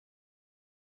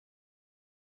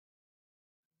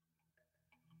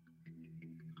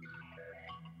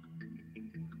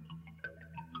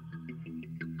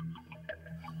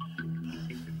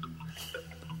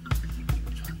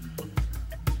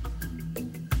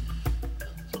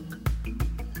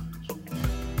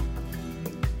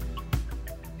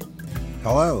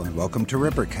Hello and welcome to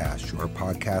Rippercast, your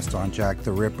podcast on Jack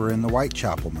the Ripper and the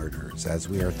Whitechapel murders, as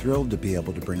we are thrilled to be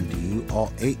able to bring to you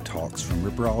all 8 talks from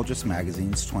Ripperologist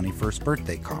Magazine's 21st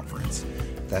birthday conference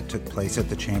that took place at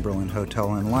the Chamberlain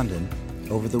Hotel in London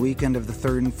over the weekend of the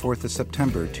 3rd and 4th of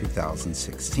September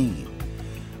 2016.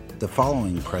 The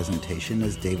following presentation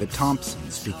is David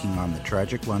Thompson speaking on the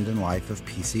tragic London life of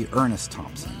P.C. Ernest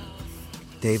Thompson.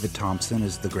 David Thompson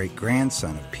is the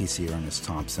great-grandson of P.C. Ernest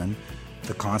Thompson,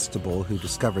 the constable who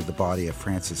discovered the body of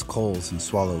Francis Coles in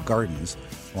Swallow Gardens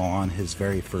while on his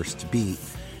very first beat,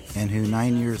 and who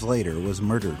 9 years later was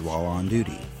murdered while on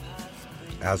duty.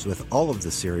 As with all of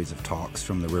the series of talks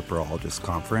from the Ripperologist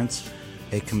Conference,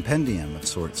 a compendium of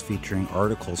sorts featuring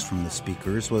articles from the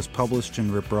speakers was published in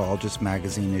Ripperologist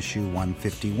Magazine issue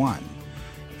 151,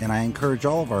 and I encourage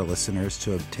all of our listeners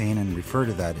to obtain and refer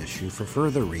to that issue for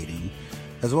further reading,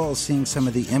 as well as seeing some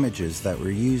of the images that were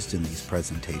used in these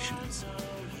presentations.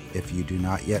 If you do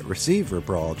not yet receive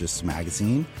Ripperologist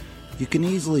Magazine, you can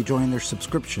easily join their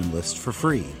subscription list for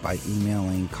free by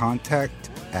emailing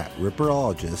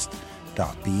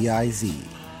contact@ripperologist.biz.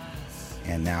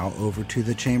 And now over to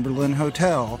the Chamberlain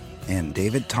Hotel and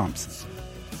David Thompson.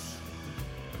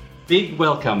 Big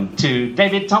welcome to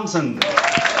David Thompson.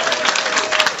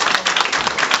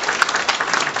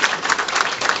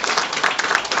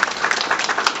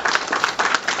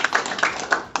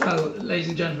 Well, ladies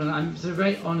and gentlemen, I'm so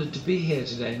very honoured to be here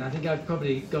today, and I think I've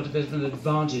probably got a bit of an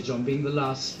advantage on being the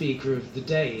last speaker of the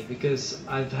day, because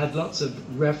I've had lots of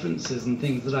references and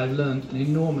things that I've learned an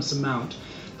enormous amount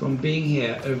from being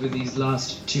here over these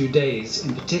last 2 days,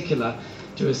 in particular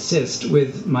to assist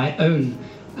with my own,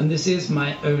 and this is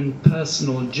my own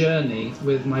personal journey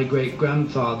with my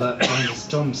great-grandfather,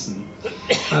 Ernest Thompson.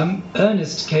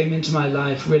 Ernest came into my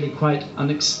life really quite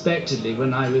unexpectedly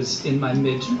when I was in my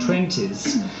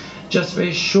mid-20s, just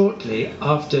very shortly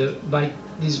after, by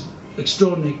these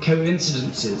extraordinary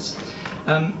coincidences.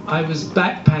 I was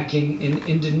backpacking in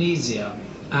Indonesia,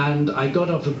 and I got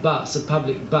off a bus, a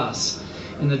public bus,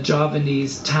 in a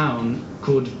Javanese town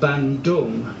called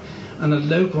Bandung, and a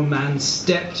local man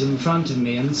stepped in front of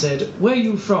me and said, "Where are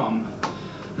you from?"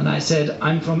 And I said,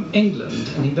 "I'm from England."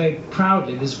 And he very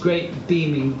proudly, this great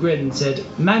beaming grin, said,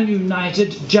 "Man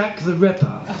United, Jack the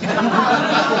Ripper."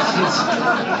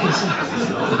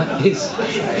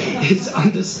 his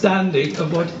understanding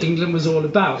of what England was all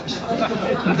about.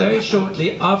 And very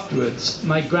shortly afterwards,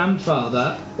 my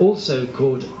grandfather, also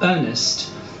called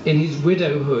Ernest, in his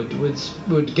widowhood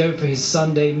would go for his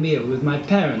Sunday meal with my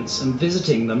parents and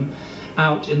visiting them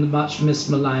out in the much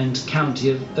mismaligned county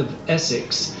of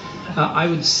Essex. I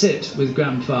would sit with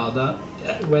grandfather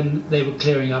when they were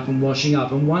clearing up and washing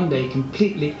up, and one day,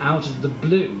 completely out of the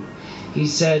blue, he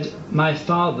said, "My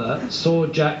father saw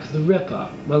Jack the Ripper."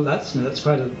 Well, that's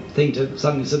quite a thing to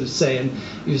suddenly sort of say, and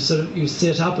you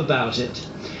sit up about it.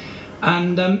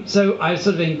 And so I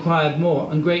sort of inquired more,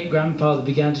 and great-grandfather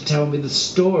began to tell me the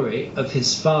story of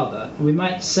his father. We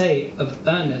might say of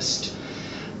Ernest,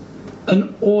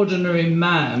 an ordinary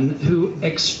man who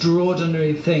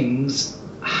extraordinary things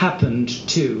happened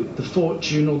to, the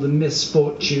fortune or the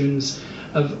misfortunes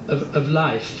of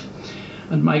life.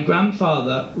 And my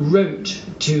grandfather wrote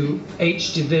to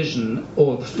H Division,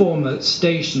 or the former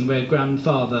station where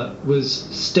grandfather was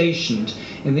stationed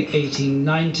in the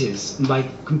 1890s. And by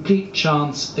complete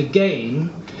chance again,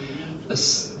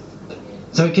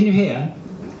 sorry, can you hear?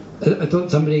 I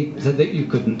thought somebody said that you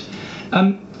couldn't.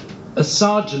 A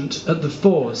sergeant at the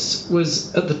force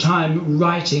was at the time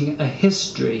writing a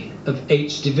history of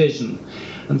H Division,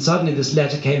 and suddenly this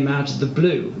letter came out of the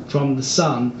blue from the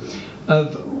son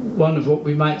of one of what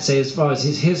we might say, as far as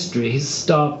his history, his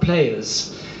star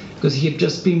players, because he had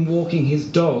just been walking his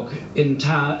dog in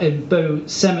Bow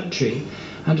Cemetery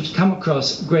and had come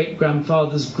across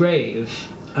great-grandfather's grave,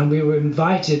 and we were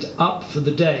invited up for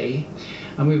the day,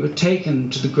 and we were taken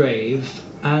to the grave.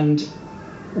 And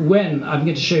when I'm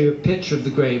going to show you a picture of the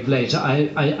grave later,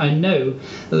 I know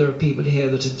that there are people here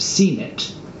that have seen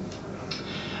it.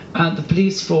 And the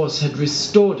police force had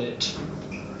restored it,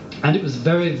 and it was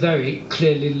very, very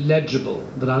clearly legible.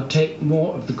 But I'll take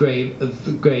more of the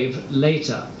grave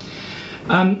later.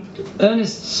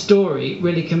 Ernest's story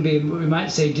really can be, we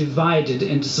might say, divided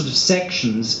into sort of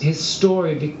sections. His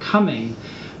story becoming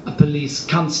a police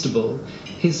constable,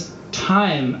 his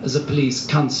time as a police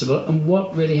constable, and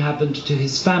what really happened to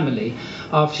his family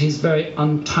after his very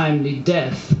untimely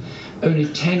death, only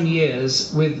 10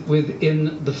 years in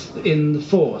the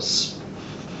force.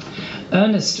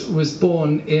 Ernest was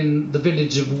born in the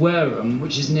village of Wareham,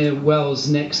 which is near Wells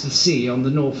next to the sea on the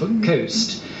Norfolk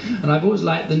coast. And I've always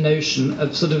liked the notion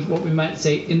of sort of what we might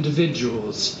say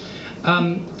individuals.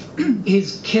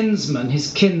 his kinsmen,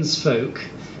 his kinsfolk,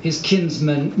 his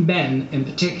kinsmen, men in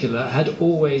particular, had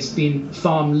always been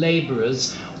farm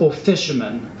labourers or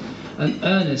fishermen. And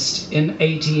Ernest in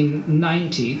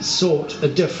 1890 sought a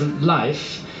different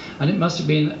life, and it must have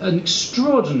been an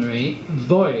extraordinary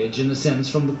voyage, in a sense,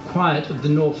 from the quiet of the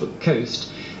Norfolk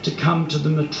coast to come to the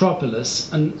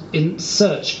metropolis and in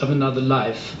search of another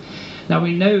life. Now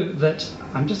we know that,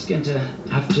 I'm just going to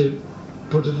have to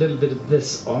put a little bit of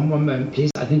this on. One moment,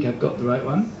 please. I think I've got the right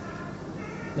one.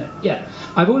 No, yeah,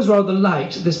 I've always rather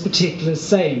liked this particular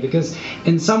saying because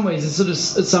in some ways it sort of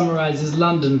summarises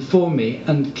London for me,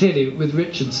 and clearly with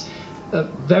Richard's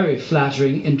very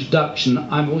flattering introduction,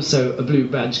 I'm also a Blue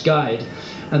Badge guide,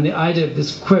 and the idea of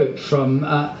this quote from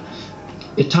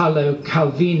Italo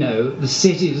Calvino, "The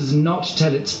city does not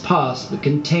tell its past but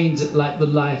contains it like the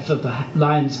life of the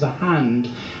lines of a hand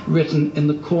written in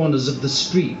the corners of the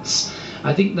streets."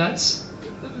 I think that's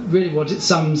really what it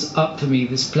sums up for me,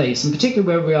 this place, and particularly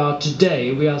where we are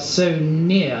today. We are so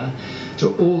near to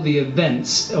all the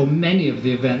events, or many of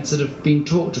the events that have been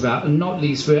talked about, and not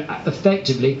least we're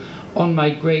effectively on my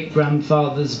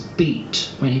great-grandfather's beat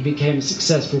when he became a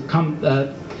successful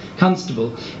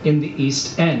constable in the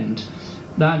East End.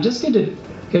 Now I'm just going to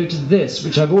go to this,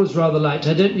 which I've always rather liked.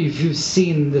 I don't know if you've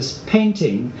seen this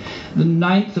painting, the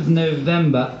 9th of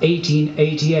November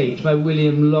 1888 by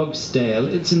William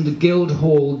Logsdale. It's in the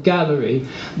Guildhall Gallery,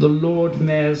 the Lord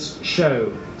Mayor's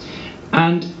Show.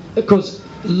 And of course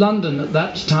London at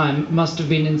that time must have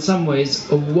been in some ways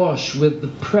awash with the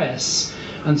press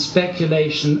and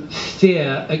speculation,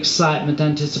 fear, excitement,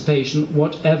 anticipation,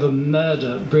 whatever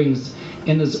murder brings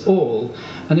in us all.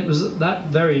 And it was that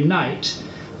very night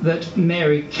that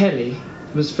Mary Kelly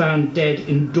was found dead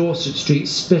in Dorset Street,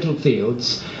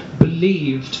 Spitalfields,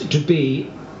 believed to be,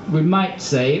 we might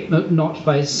say, not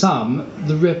by some,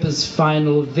 the Ripper's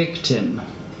final victim.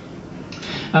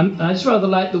 And I just rather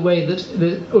like the way that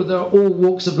there are all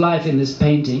walks of life in this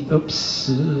painting. Oops,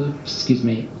 excuse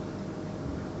me.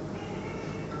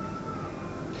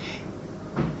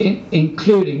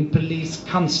 Including police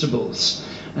constables.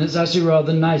 And it's actually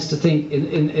rather nice to think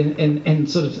in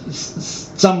sort of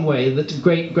some way that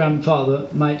great-grandfather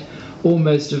might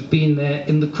almost have been there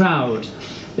in the crowd.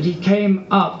 But he came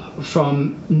up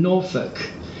from Norfolk,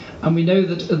 and we know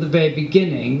that at the very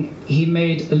beginning he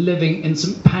made a living in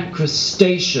St Pancras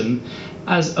Station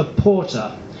as a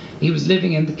porter. He was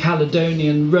living in the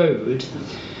Caledonian Road,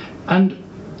 and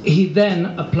he then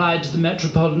applied to the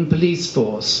Metropolitan Police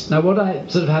Force. Now what I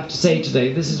sort of have to say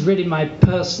today, this is really my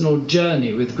personal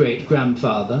journey with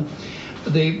great-grandfather.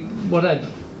 What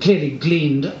I've clearly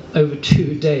gleaned over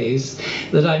 2 days,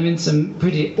 that I'm in some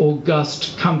pretty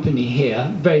august company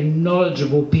here, very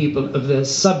knowledgeable people of their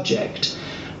subject.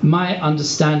 My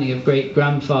understanding of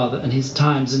great-grandfather and his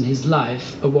times and his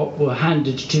life are what were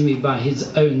handed to me by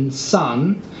his own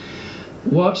son.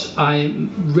 What I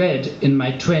read in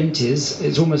my 20s,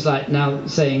 it's almost like now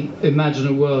saying, imagine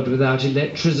a world without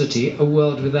electricity, a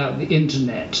world without the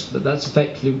internet, but that's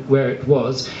effectively where it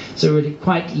was, so really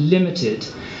quite limited.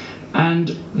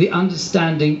 And the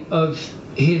understanding of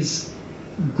his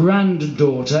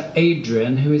granddaughter,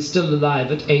 Adrian, who is still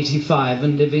alive at 85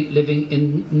 and living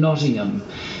in Nottingham.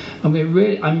 And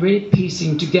I'm really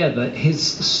piecing together his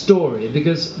story,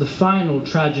 because the final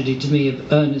tragedy to me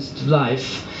of Ernest's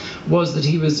life was that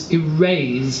he was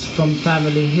erased from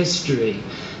family history.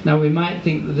 Now we might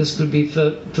think that this could be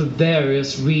for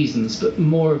various reasons, but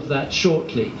more of that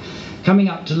shortly. Coming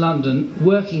up to London,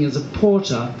 working as a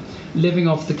porter, living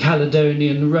off the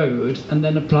Caledonian Road, and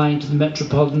then applying to the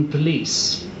Metropolitan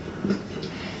Police.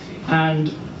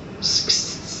 And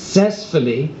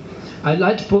successfully, I'd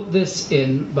like to put this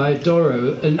in by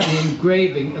Doro, an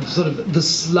engraving of sort of the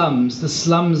slums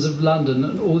of London,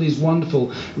 and all these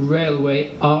wonderful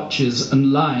railway arches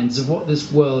and lines of what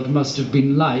this world must have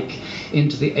been like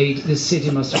this city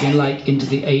must have been like into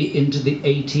the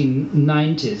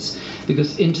 1890s,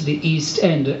 because into the East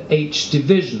End, H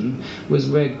Division, was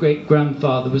where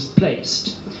great-grandfather was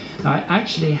placed. Now, I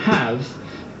actually have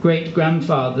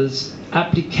great-grandfather's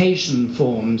application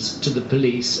forms to the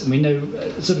police, and we know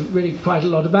sort of really quite a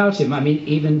lot about him. I mean,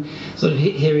 even sort of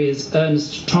here he is,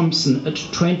 Ernest Thompson, at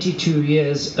 22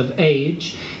 years of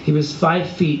age. He was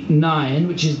 5'9",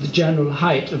 which is the general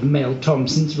height of male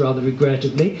Thompsons, rather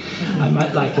regrettably. I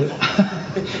might like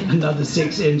another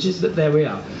 6 inches, but there we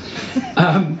are.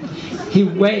 He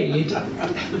weighed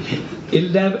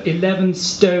 11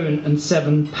 stone and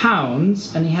 7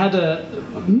 pounds, and he had a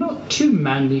not too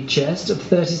manly chest of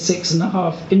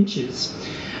 36.5 inches.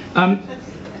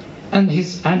 And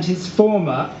his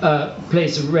former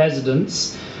place of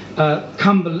residence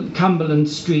Cumberland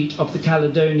Street off the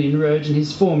Caledonian Road, and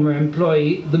his former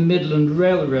employee, the Midland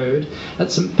Railroad,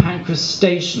 at St Pancras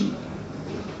Station.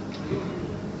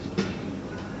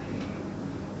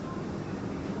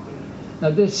 Now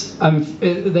this,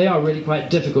 they are really quite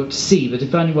difficult to see, but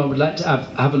if anyone would like to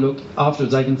have a look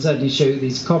afterwards, I can certainly show you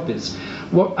these copies.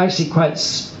 What actually quite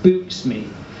spooks me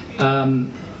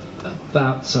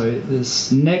about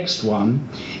this next one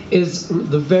is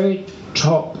the very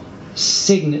top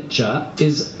signature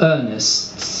is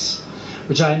Ernest's,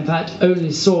 which I in fact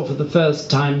only saw for the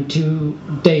first time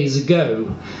 2 days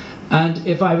ago. And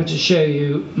if I were to show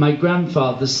you my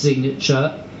grandfather's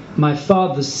signature, my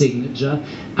father's signature,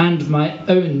 and my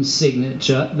own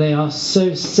signature, they are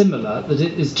so similar that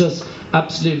it is just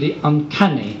absolutely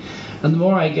uncanny. And the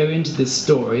more I go into this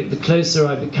story, the closer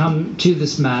I become to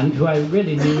this man who I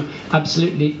really knew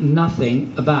absolutely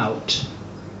nothing about.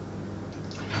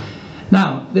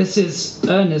 Now, this is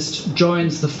Ernest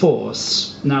joins the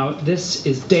force. Now, this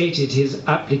is dated his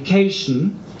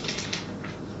application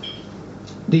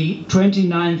the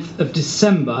 29th of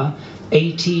December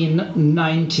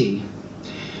 1890.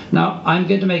 Now, I'm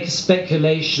going to make a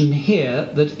speculation here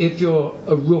that if you're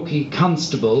a rookie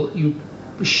constable,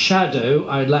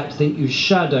 I'd like to think you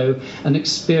shadow an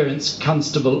experienced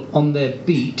constable on their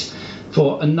beat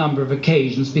for a number of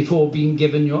occasions before being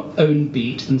given your own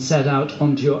beat and set out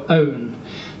onto your own.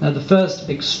 Now, the first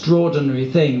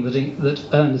extraordinary thing that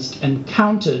Ernest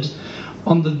encountered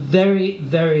on the very,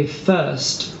 very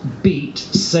first beat,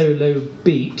 solo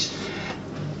beat,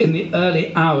 in the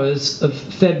early hours of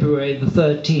February the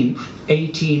 13th,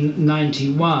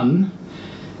 1891,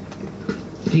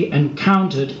 he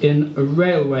encountered in a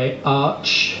railway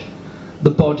arch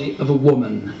the body of a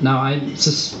woman. Now, I'm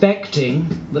suspecting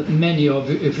that many of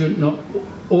you, if not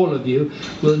all of you,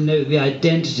 will know the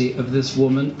identity of this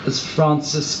woman as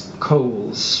Frances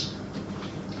Coles.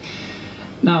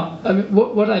 Now,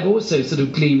 what I've also sort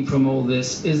of gleaned from all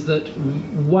this is that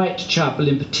Whitechapel,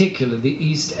 in particular, the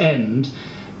East End,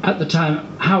 at the time,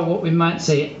 how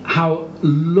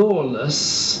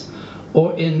lawless,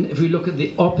 or if we look at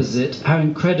the opposite, how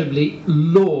incredibly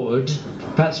lawed,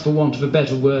 perhaps for want of a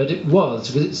better word, it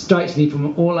was. Because it strikes me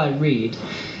from all I read,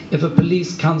 if a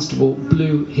police constable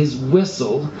blew his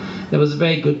whistle, there was a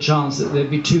very good chance that there'd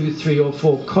be 2, 3, or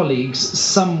 4 colleagues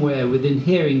somewhere within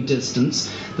hearing distance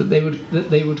that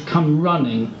they would come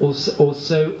running, or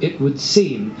so it would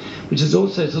seem, which is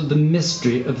also sort of the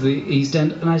mystery of the East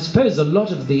End, and I suppose a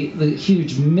lot of the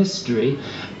huge mystery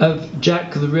of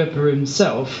Jack the Ripper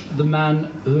himself, the man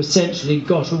who essentially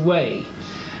got away.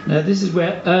 Now, this is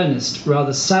where Ernest,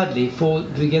 rather sadly,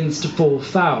 begins to fall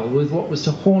foul with what was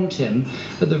to haunt him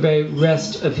for the very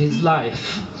rest of his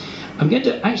life. I'm going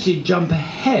to actually jump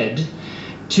ahead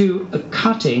to a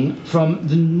cutting from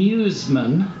the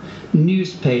Newsman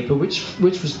newspaper, which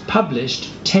was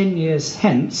published 10 years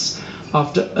hence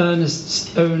after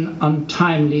Ernest's own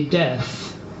untimely death.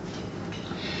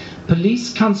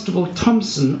 Police Constable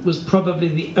Thompson was probably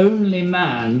the only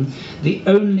man, the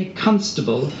only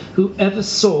constable who ever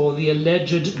saw the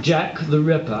alleged Jack the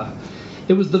Ripper.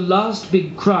 It was the last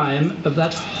big crime of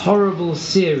that horrible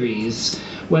series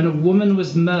when a woman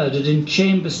was murdered in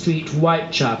Chamber Street,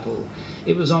 Whitechapel.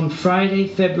 It was on Friday,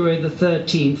 February the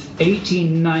 13th,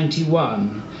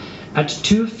 1891. At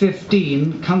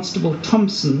 2:15, Constable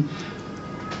Thompson,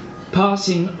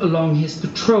 passing along his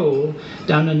patrol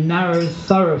down a narrow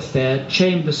thoroughfare,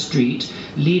 Chamber Street,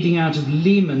 leading out of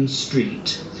Leman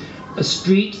Street, a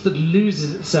street that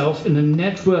loses itself in a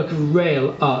network of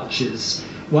rail arches.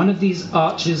 One of these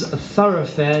arches, a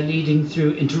thoroughfare leading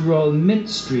through into Royal Mint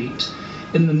Street.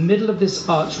 In the middle of this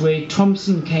archway,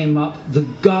 Thompson came up the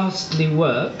ghastly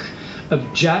work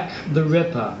of Jack the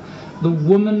Ripper. The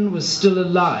woman was still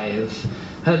alive,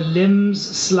 her limbs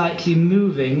slightly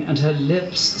moving, and her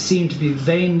lips seemed to be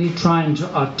vainly trying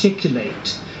to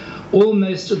articulate.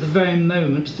 Almost at the very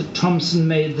moment that Thompson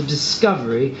made the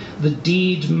discovery, the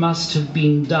deed must have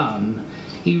been done.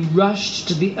 He rushed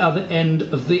to the other end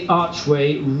of the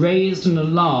archway, raised an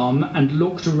alarm, and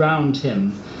looked around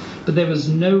him. But there was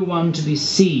no one to be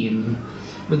seen.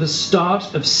 With a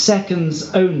start of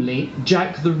seconds only,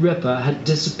 Jack the Ripper had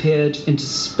disappeared into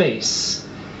space.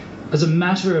 As a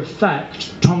matter of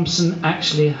fact, Thompson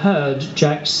actually heard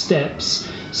Jack's steps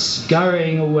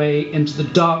scurrying away into the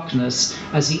darkness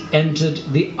as he entered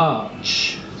the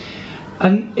arch.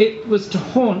 And it was to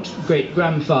haunt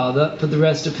great-grandfather for the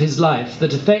rest of his life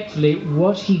that effectively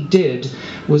what he did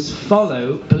was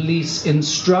follow police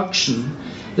instruction,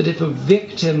 that if a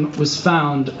victim was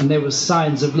found and there were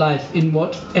signs of life, in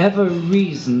whatever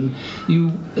reason,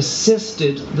 you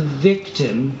assisted the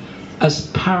victim as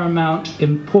paramount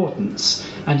importance,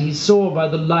 and he saw by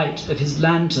the light of his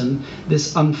lantern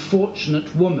this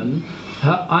unfortunate woman,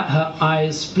 her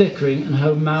eyes flickering and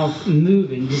her mouth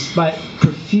moving despite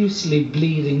profusely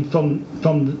bleeding from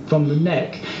the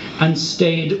neck, and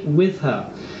stayed with her.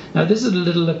 Now this is a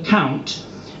little account,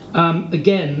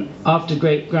 again, after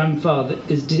great-grandfather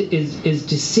is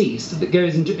deceased, that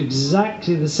goes into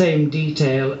exactly the same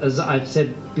detail as I've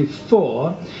said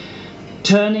before.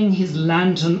 Turning his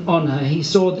lantern on her, he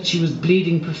saw that she was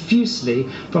bleeding profusely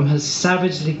from her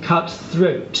savagely cut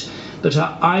throat, but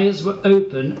her eyes were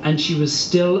open and she was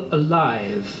still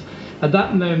alive. At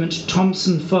that moment,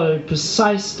 Thompson followed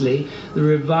precisely the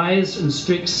revised and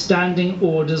strict standing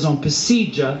orders on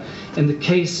procedure in the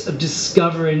case of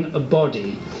discovering a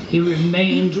body. He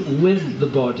remained with the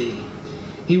body.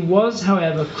 He was,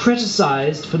 however,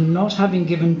 criticised for not having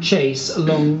given chase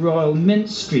along Royal Mint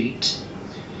Street,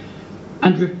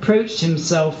 and reproached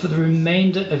himself for the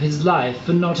remainder of his life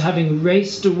for not having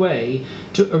raced away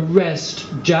to arrest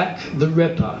Jack the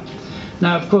Ripper.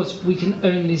 Now, of course, we can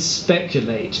only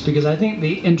speculate, because I think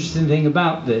the interesting thing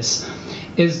about this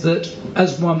is that,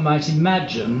 as one might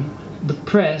imagine, the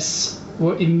press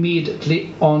were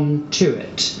immediately on to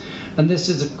it. And this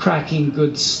is a cracking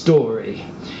good story.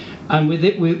 And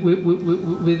within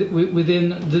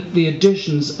the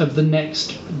editions of the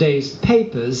next day's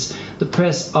papers, the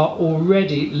press are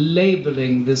already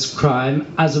labelling this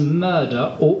crime as a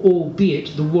murder, or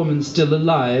albeit the woman still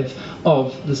alive,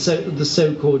 of the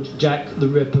so-called Jack the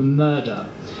Ripper murder.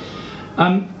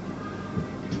 And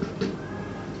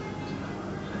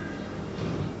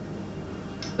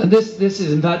this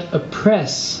is in fact a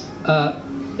press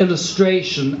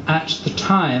illustration at the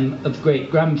time of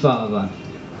great-grandfather.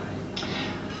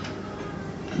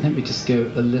 Let me just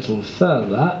go a little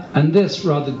further, and this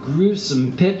rather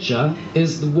gruesome picture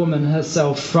is the woman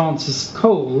herself, Frances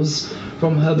Coles,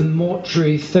 from her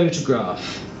mortuary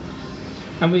photograph.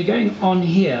 And we're going on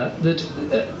here that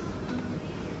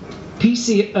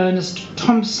PC Ernest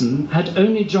Thompson had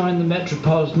only joined the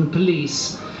Metropolitan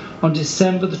Police on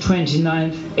December the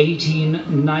 29th,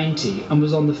 1890, and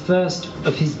was on the first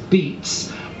of his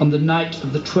beats on the night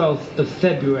of the 12th of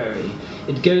February.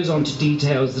 It goes on to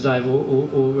details that I've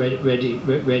already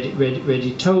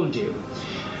told you.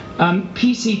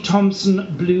 PC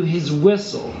Thompson blew his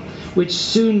whistle, which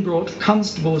soon brought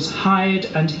Constables Hyde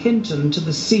and Hinton to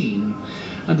the scene,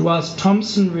 and whilst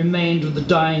Thompson remained with the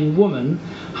dying woman,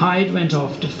 Hyde went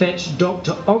off to fetch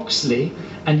Dr. Oxley,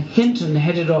 and Hinton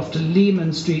headed off to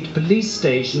Leman Street Police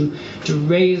Station to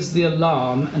raise the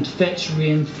alarm and fetch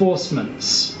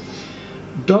reinforcements.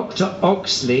 Dr.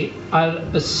 Oxley, I'll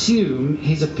assume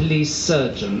he's a police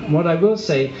surgeon. What I will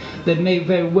say, there may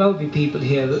very well be people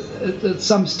here that at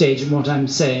some stage in what I'm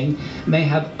saying may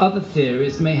have other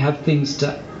theories, may have things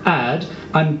to add.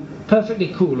 I'm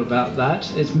perfectly cool about that.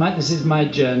 This is my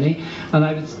journey,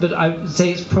 but I would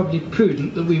say it's probably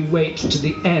prudent that we wait to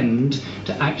the end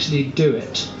to actually do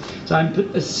it. So I'm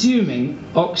assuming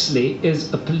Oxley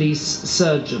is a police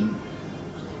surgeon.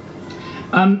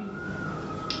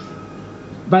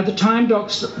 By the time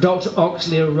Dr.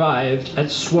 Oxley arrived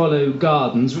at Swallow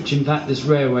Gardens, which in fact this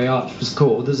railway arch was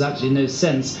called, there's actually no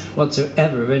sense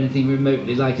whatsoever of anything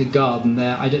remotely like a garden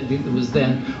there. I don't think there was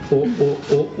then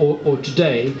or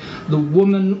today. The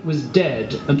woman was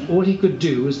dead, and all he could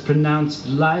do was pronounce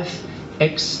life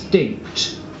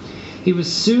extinct. He was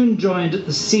soon joined at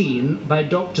the scene by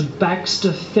Dr.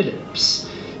 Baxter Phillips,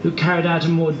 who carried out a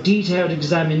more detailed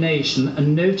examination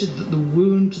and noted that the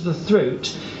wound to the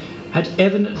throat had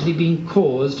evidently been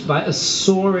caused by a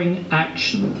sawing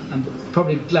action. I'm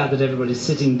probably glad that everybody's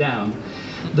sitting down.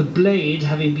 The blade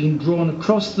having been drawn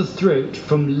across the throat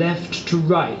from left to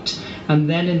right, and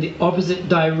then in the opposite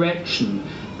direction,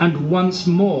 and once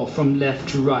more from left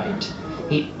to right.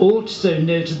 He also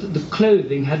noted that the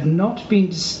clothing had not been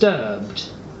disturbed,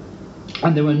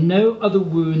 and there were no other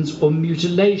wounds or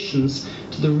mutilations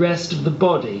to the rest of the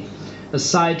body,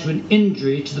 aside to an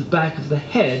injury to the back of the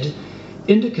head,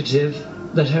 indicative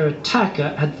that her attacker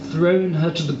had thrown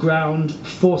her to the ground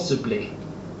forcibly.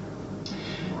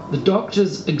 The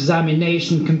doctor's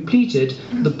examination completed,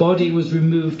 the body was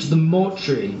removed to the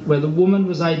mortuary, where the woman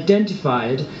was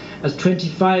identified as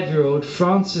 25-year-old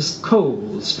Frances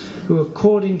Coles, who,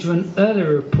 according to an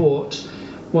earlier report,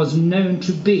 was known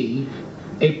to be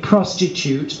a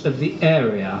prostitute of the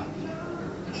area.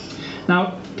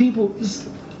 Now, people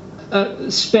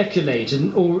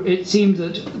speculated, or it seemed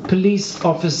that police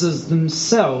officers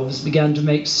themselves began to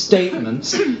make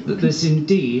statements that this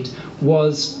indeed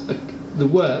was the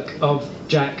work of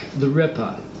Jack the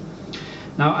Ripper.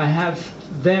 Now, I have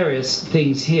various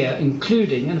things here,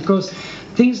 including, and of course,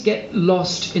 things get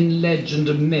lost in legend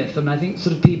and myth, and I think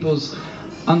sort of people's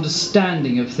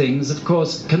understanding of things, of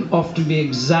course, can often be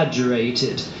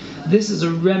exaggerated. This is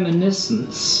a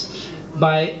reminiscence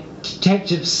by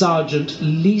Detective Sergeant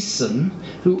Leeson,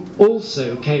 who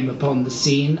also came upon the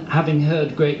scene, having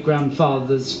heard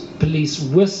great-grandfather's police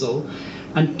whistle,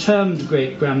 and termed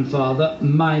great-grandfather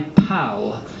my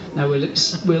pal. Now we'll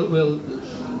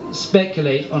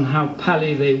speculate on how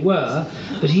pally they were,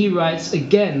 but he writes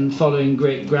again following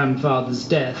great-grandfather's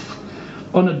death.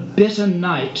 On a bitter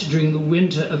night during the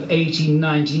winter of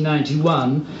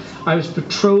 1890-91, I was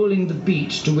patrolling the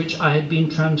beat to which I had been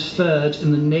transferred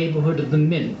in the neighbourhood of the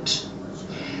Mint.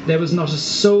 There was not a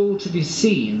soul to be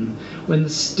seen when the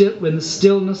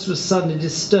stillness was suddenly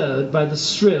disturbed by the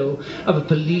shrill of a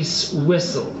police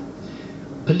whistle.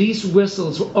 Police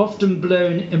whistles were often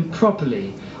blown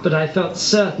improperly, but I felt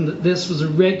certain that this was a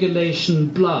regulation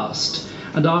blast,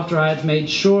 and after I had made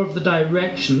sure of the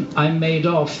direction, I made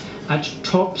off at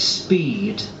top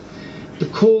speed. The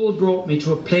call brought me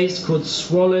to a place called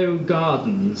Swallow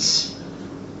Gardens,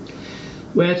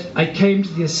 where I came to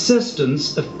the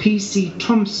assistance of P.C.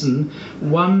 Thompson,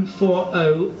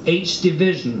 140 H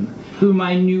Division, whom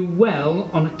I knew well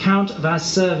on account of our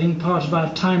serving part of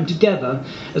our time together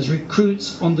as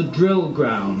recruits on the drill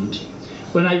ground.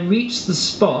 When I reached the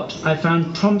spot, I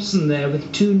found Thompson there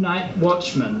with two night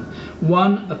watchmen,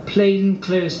 one a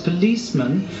plainclothes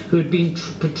policeman who had been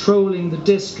patrolling the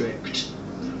district.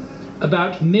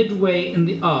 About midway in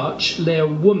the arch lay a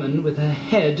woman with her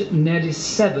head nearly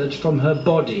severed from her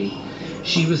body.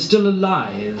 She was still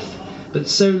alive, but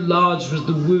so large was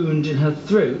the wound in her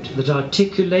throat that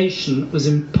articulation was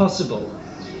impossible.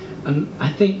 And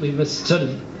I think we must sort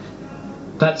of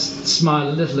perhaps smile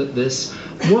a little at this.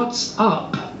 "What's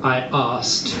up?" I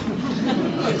asked.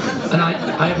 And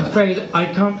I'm afraid I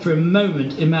can't for a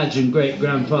moment imagine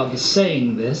great-grandfather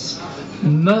saying this.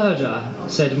 "Murder,"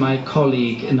 said my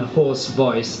colleague in a hoarse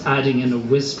voice, adding in a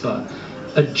whisper,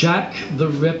 "a Jack the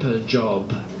Ripper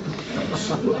job."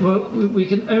 Well, we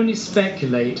can only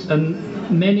speculate,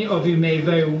 and many of you may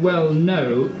very well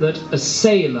know that a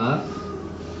sailor,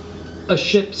 a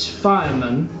ship's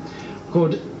fireman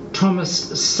called Thomas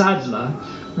Sadler,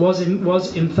 was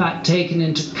in fact taken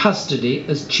into custody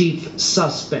as chief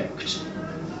suspect.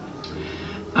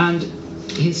 And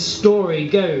his story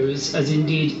goes, as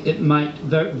indeed it might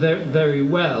very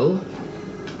well,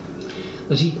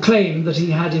 that he claimed that he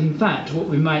had in fact, what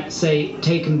we might say,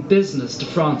 taken business to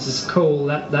Francis Cole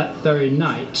that very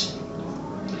night.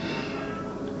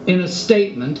 In a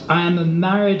statement, "I am a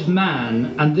married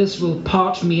man, and this will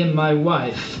part me and my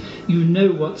wife. You know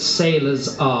what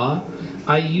sailors are.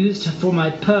 I used her for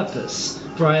my purpose,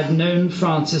 for I have known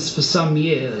Frances for some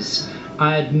years.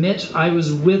 I admit I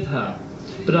was with her,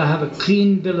 but I have a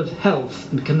clean bill of health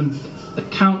and can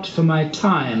account for my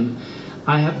time.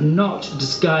 I have not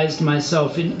disguised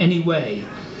myself in any way,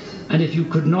 and if you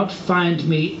could not find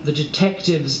me, the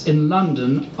detectives in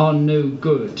London are no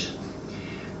good."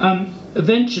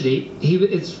 Eventually,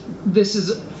 this is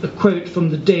a quote from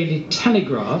the Daily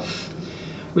Telegraph,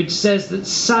 which says that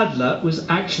Sadler was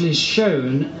actually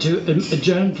shown to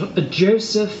a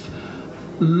Joseph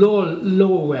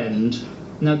Lorwend.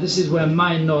 Now this is where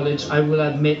my knowledge, I will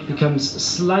admit, becomes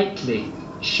slightly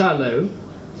shallow,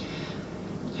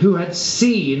 who had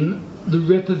seen the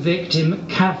Ripper victim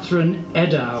Catherine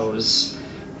Eddowes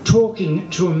talking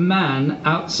to a man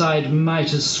outside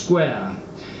Mitre Square.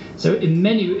 So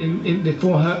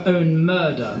before her own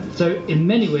murder. So in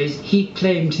many ways he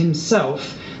claimed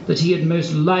himself that he had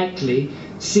most likely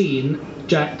seen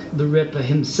Jack the Ripper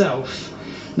himself.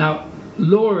 Now,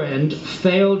 Lorend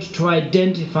failed to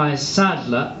identify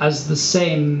Sadler as the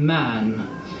same man,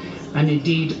 and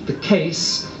indeed the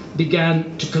case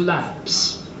began to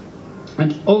collapse.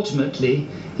 And ultimately,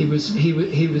 he was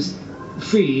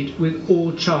freed with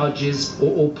all charges,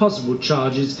 or all possible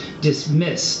charges,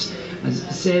 dismissed. As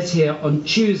it says here, on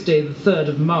Tuesday, the 3rd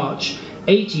of March,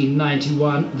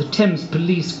 1891, the Thames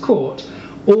Police Court,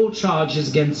 all charges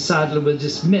against Sadler were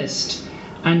dismissed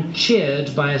and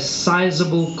cheered by a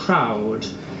sizable crowd.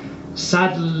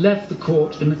 Sadler left the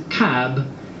court in a cab,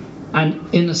 an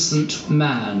innocent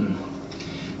man.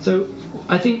 So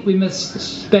I think we must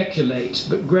speculate,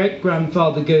 but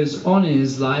great-grandfather goes on in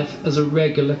his life as a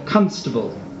regular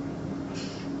constable.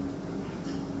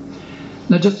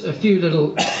 Now just a few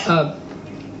little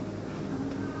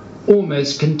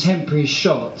almost contemporary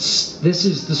shots. This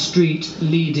is the street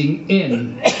leading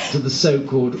in to the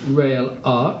so-called rail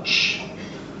arch.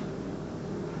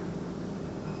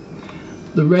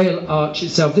 The rail arch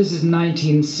itself, this is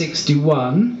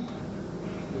 1961.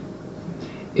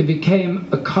 it became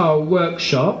a car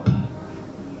workshop,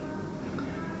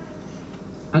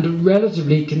 and a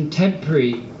relatively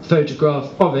contemporary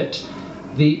photograph of it,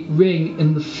 the ring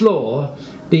in the floor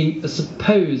being a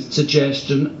supposed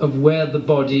suggestion of where the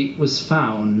body was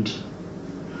found.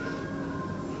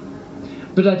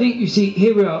 But I think, you see,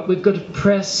 here we are, we've got a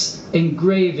press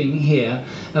engraving here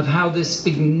of how this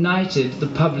ignited the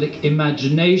public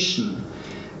imagination.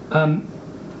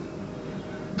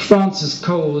 Frances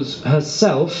Coles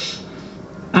herself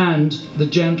and the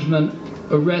gentleman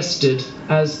arrested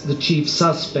as the chief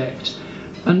suspect,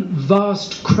 and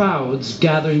vast crowds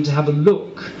gathering to have a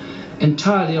look,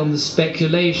 entirely on the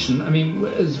speculation. I mean,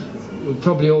 as we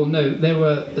probably all know, there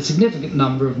were a significant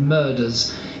number of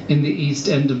murders in the East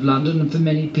End of London, and for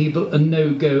many people a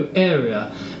no-go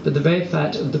area. But the very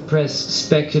fact of the press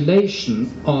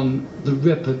speculation on the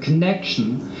Ripper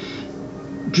connection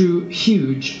drew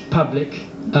huge public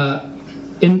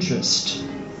interest.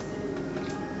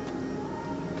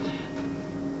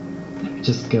 Let me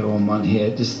just go on one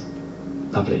here, just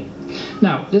lovely.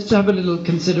 Now, let's have a little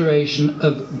consideration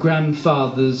of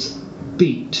Grandfather's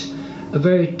Beat. A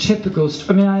very typical,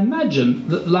 I imagine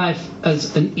that life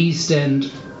as an East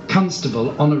End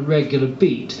constable on a regular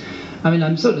beat,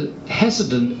 I'm sort of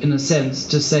hesitant in a sense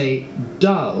to say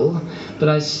dull, but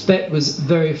I suspect was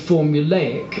very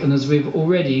formulaic, and as we've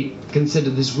already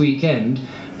considered this weekend,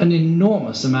 an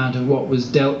enormous amount of what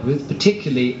was dealt with,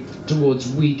 particularly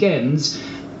towards weekends,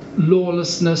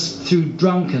 lawlessness through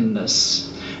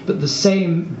drunkenness. But the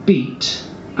same beat,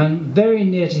 and very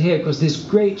near to here, because this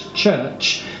great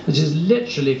church that is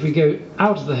literally, if we go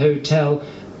out of the hotel,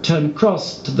 turn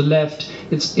across to the left,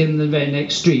 it's in the very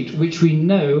next street, which we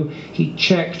know he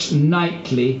checked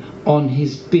nightly on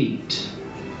his beat.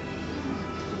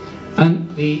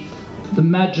 And the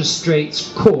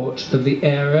magistrate's court of the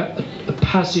area, a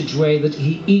passageway that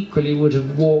he equally would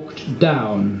have walked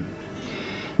down.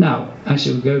 Now,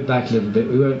 actually, we'll go back a little bit.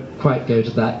 We won't quite go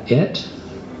to that yet.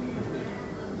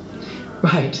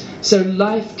 Right, so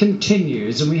life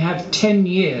continues, and we have 10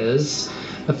 years,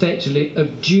 effectively,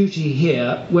 of duty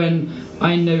here when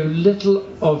I know little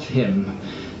of him.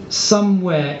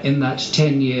 Somewhere in that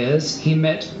 10 years, he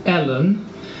met Ellen,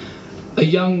 a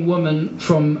young woman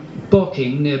from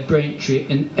Bocking near Braintree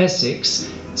in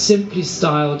Essex, simply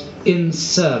styled in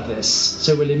service.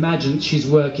 So we'll imagine she's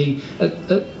working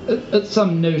at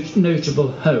some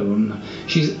notable home.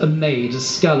 She's a maid, a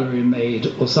scullery maid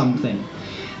or something.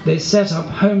 They set up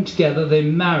home together, they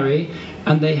marry,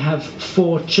 and they have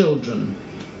 4 children.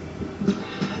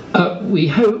 We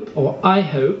hope, or I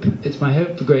hope, it's my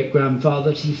hope for great-grandfather,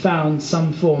 that he found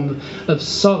some form of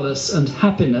solace and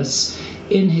happiness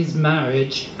in his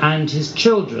marriage and his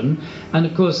children. And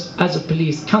of course, as a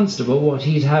police constable, what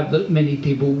he'd have that many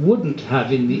people wouldn't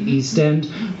have in the East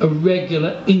End, a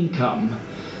regular income.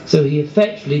 So he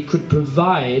effectively could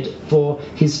provide for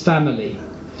his family.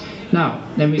 Now,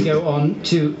 then we go on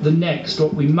to the next,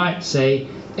 what we might say,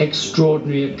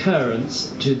 extraordinary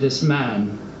occurrence to this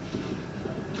man.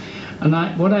 And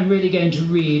what I'm really going to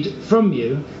read for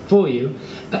you,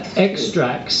 are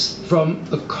extracts from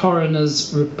a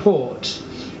coroner's report.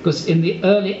 Because in the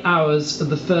early hours of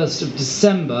the 1st of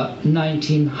December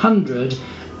 1900,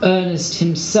 Ernest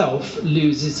himself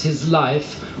loses his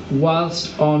life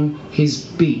whilst on his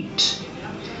beat.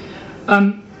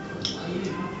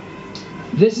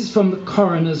 This is from the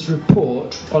coroner's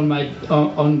report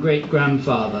on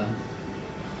great-grandfather.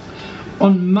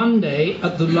 On Monday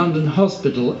at the London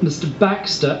Hospital, Mr.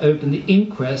 Baxter opened the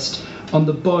inquest on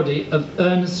the body of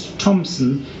Ernest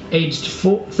Thompson, aged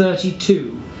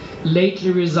 32,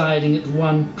 lately residing at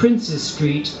 1 Princes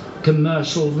Street,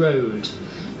 Commercial Road,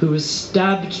 who was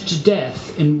stabbed to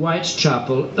death in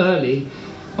Whitechapel early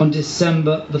on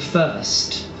December the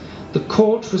 1st. The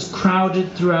court was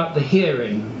crowded throughout the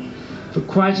hearing. For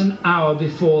quite an hour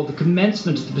before the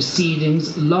commencement of the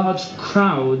proceedings, large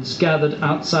crowds gathered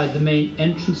outside the main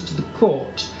entrance to the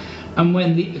court, and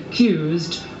when the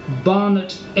accused,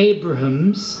 Barnett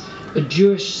Abrahams, a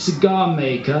Jewish cigar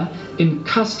maker in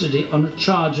custody on a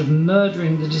charge of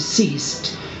murdering the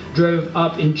deceased, drove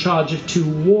up in charge of 2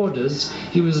 warders,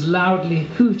 he was loudly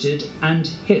hooted and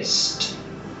hissed.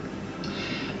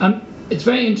 It's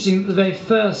very interesting that the very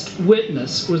first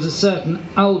witness was a certain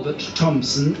Albert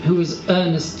Thompson, who was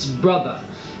Ernest's brother,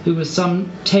 who was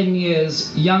some 10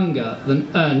 years younger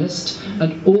than Ernest,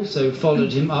 and also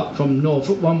followed him up from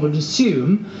Norfolk, one would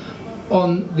assume,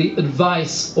 on the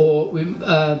advice or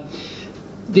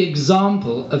the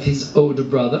example of his older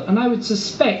brother, and I would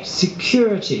suspect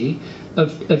security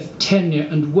of tenure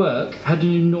and work had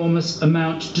an enormous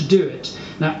amount to do it.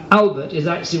 Now, Albert is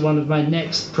actually one of my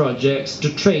next projects,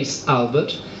 to trace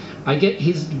Albert. I get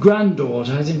his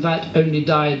granddaughter has in fact only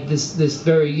died this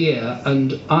very year,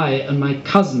 and I and my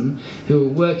cousin who were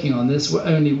working on this were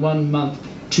only 1 month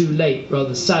too late,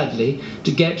 rather sadly,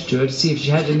 to get to her to see if she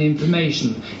had any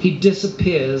information. He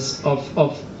disappears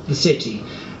off the city,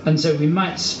 and so we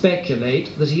might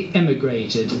speculate that he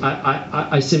emigrated.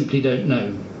 I simply don't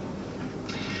know.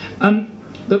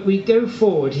 But we go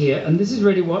forward here, and this is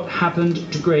really what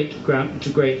happened to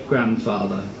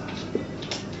great-grandfather.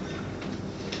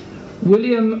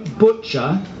 William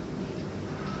Butcher,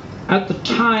 at the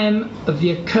time of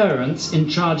the occurrence, in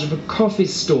charge of a coffee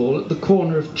stall at the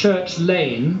corner of Church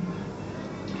Lane,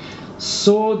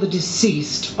 saw the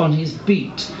deceased on his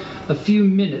beat a few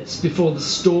minutes before the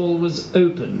stall was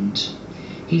opened.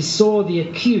 He saw the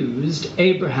accused,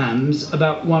 Abrahams,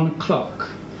 about 1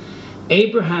 o'clock.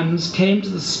 Abrahams came to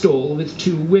the stall with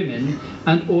 2 women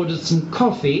and ordered some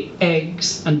coffee,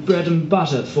 eggs, and bread and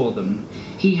butter for them.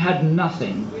 He had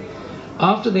nothing.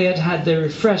 After they had had their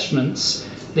refreshments,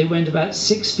 they went about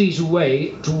 6 feet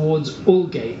away towards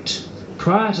Aldgate.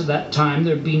 Prior to that time,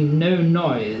 there had been no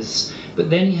noise, but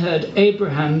then he heard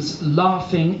Abrahams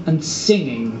laughing and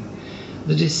singing.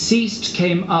 The deceased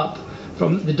came up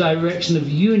from the direction of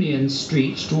Union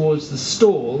Street towards the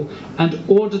stall and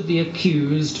ordered the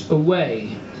accused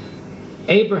away.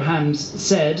 Abrahams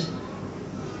said,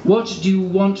 "What do you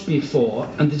want me for?"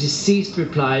 And the deceased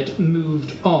replied,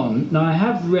 "Moved on." Now, I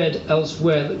have read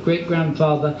elsewhere that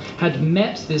great-grandfather had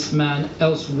met this man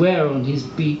elsewhere on his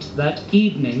beat that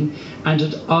evening and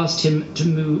had asked him to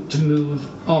move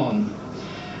on.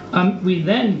 We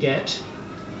then get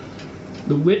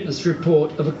the witness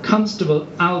report of a Constable,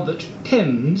 Albert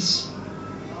Pims,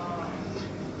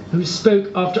 who spoke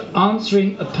after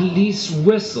answering a police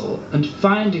whistle and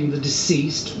finding the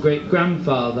deceased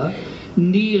great-grandfather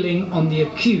kneeling on the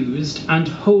accused and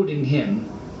holding him.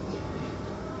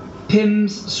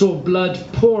 Pims saw blood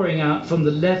pouring out from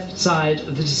the left side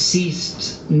of the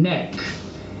deceased's neck.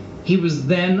 He was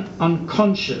then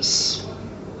unconscious.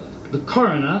 The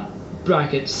coroner,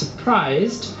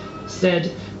 surprised,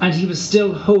 said, "And he was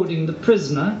still holding the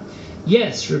prisoner?"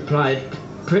 "Yes," replied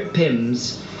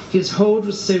Pims. "His hold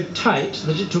was so tight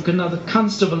that it took another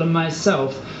constable and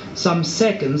myself some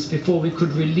seconds before we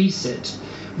could release it.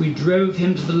 We drove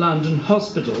him to the London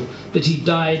hospital, but he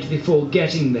died before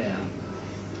getting there."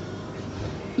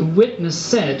 The witness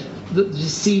said that the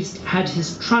deceased had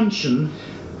his truncheon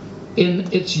in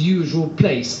its usual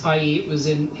place, i.e. it was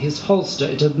in his holster,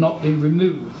 it had not been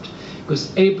removed,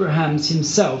 because Abrahams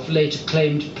himself later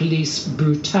claimed police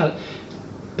brutality.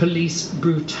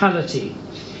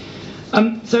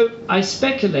 So I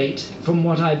speculate, from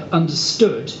what I've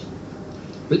understood,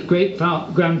 that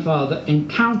great-grandfather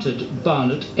encountered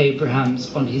Barnet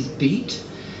Abrahams on his beat.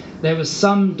 There was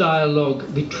some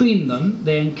dialogue between them.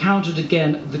 They encountered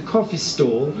again at the coffee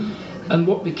stall, and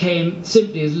what became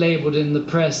simply as labelled in the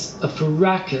press a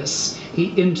fracas.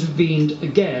 He intervened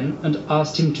again and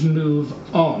asked him to move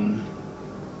on.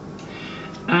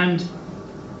 And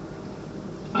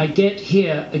I get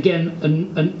here again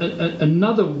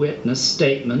another witness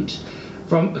statement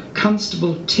from a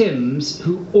Constable Timms,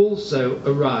 who also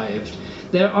arrived.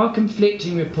 There are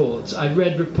conflicting reports. I've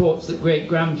read reports that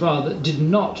great-grandfather did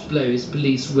not blow his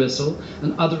police whistle,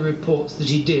 and other reports that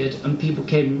he did, and people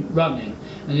came running.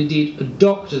 And indeed, a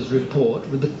doctor's report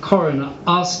with the coroner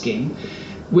asking,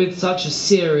 with such a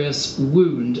serious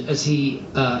wound as he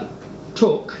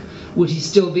took, would he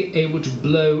still be able to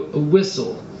blow a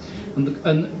whistle? And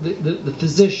the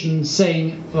physician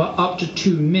saying for up to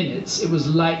 2 minutes it was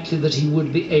likely that he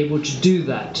would be able to do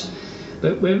that.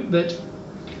 But when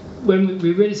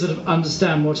we really sort of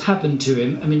understand what happened to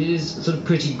him, I mean, it is sort of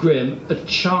pretty grim. A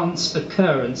chance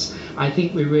occurrence. I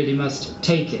think we really must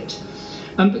take it.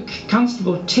 But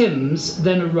Constable Timms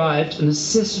then arrived and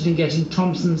assisted in getting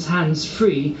Thompson's hands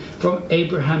free from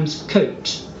Abraham's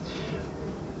coat.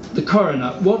 The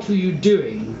coroner: "What were you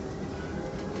doing?"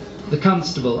 The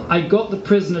constable: "I got the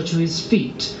prisoner to his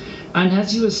feet, and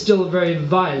as he was still very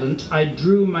violent, I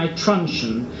drew my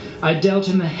truncheon. I dealt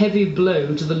him a heavy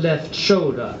blow to the left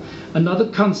shoulder. Another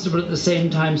constable at the same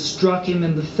time struck him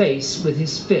in the face with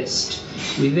his fist.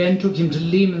 We then took him to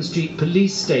Leman Street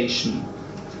Police Station.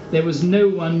 There was no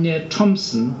one near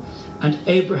Thompson and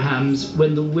Abrahams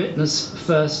when the witness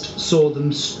first saw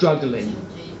them struggling."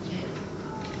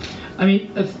 I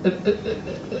mean,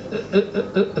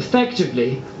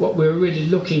 effectively, what we're really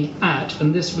looking at,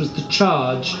 and this was the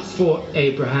charge for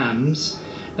Abrahams,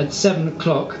 at 7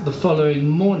 o'clock the following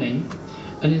morning,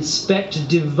 and Inspector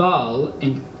Duval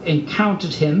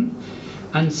encountered him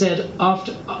and said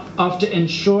after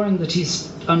ensuring that he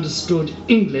understood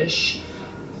English,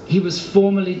 he was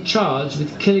formally charged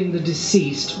with killing the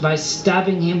deceased by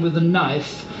stabbing him with a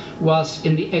knife whilst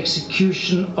in the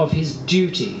execution of his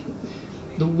duty.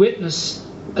 The witness,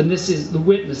 and this is the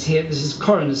witness here, this is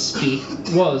coroner's speak,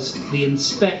 was the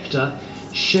inspector,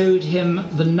 showed him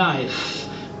the knife,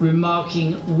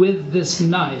 remarking, "With this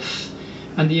knife,"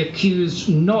 and the accused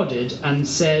nodded and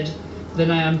said, "Then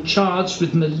I am charged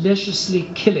with maliciously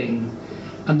killing."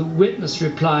 And the witness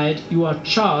replied, "You are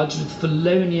charged with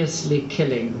feloniously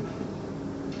killing."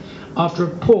 After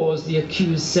a pause, the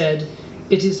accused said,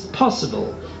 "It is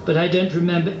possible, but I don't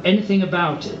remember anything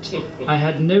about it. I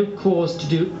had no cause to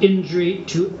do injury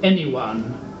to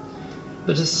anyone."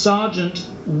 But a Sergeant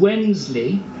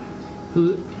Wensley,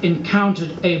 who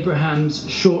encountered Abrahams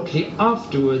shortly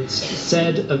afterwards,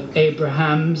 said of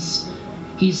Abrahams,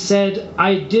 he said,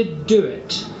 "I did do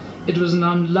it. It was an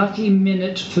unlucky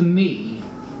minute for me."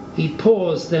 He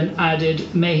paused, then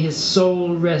added, "May his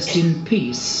soul rest in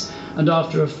peace," and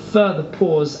after a further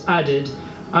pause added,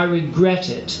 "I regret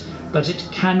it, but it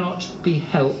cannot be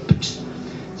helped."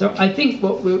 So I think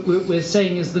what we're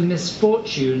saying is the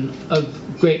misfortune of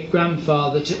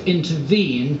great-grandfather to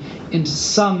intervene into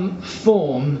some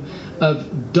form of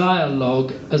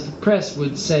dialogue, as the press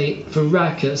would say,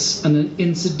 fracas, and an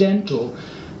incidental,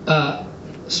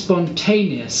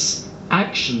 spontaneous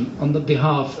action on the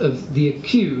behalf of the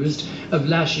accused of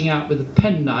lashing out with a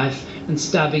penknife and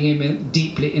stabbing him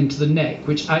deeply into the neck,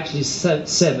 which actually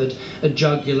severed a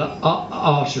jugular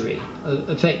artery.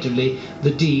 Effectively, the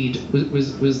deed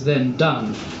was then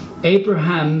done.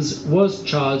 Abrahams was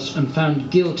charged and found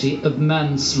guilty of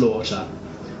manslaughter.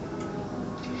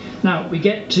 Now we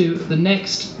get to the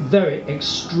next very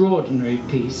extraordinary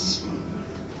piece,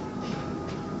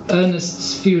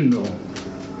 Ernest's funeral.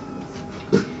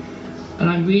 And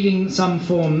I'm reading some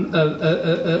form of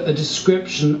a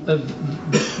description of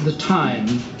the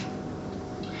time.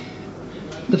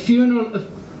 The funeral of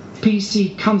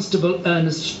PC Constable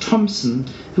Ernest Thompson,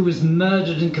 who was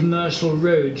murdered in Commercial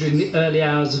Road during the early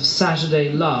hours of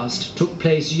Saturday last, took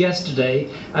place yesterday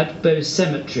at Bow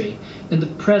Cemetery, in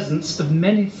the presence of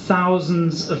many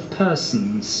thousands of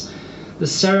persons. The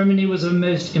ceremony was of a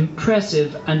most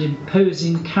impressive and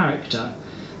imposing character.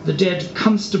 The dead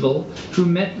constable, who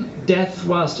met death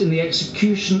whilst in the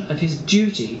execution of his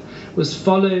duty, was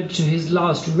followed to his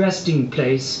last resting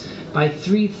place by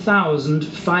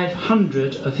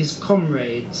 3,500 of his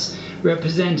comrades,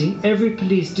 representing every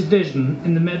police division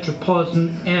in the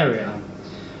metropolitan area.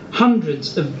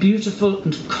 Hundreds of beautiful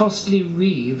and costly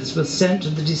wreaths were sent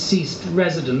to the deceased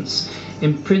residence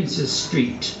in Princes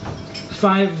Street.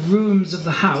 5 rooms of the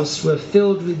house were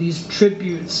filled with these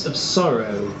tributes of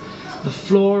sorrow. The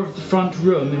floor of the front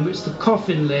room in which the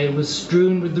coffin lay was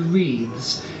strewn with the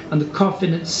wreaths, and the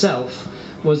coffin itself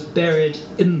was buried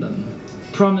in them.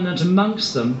 Prominent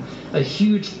amongst them, a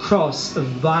huge cross of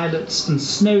violets and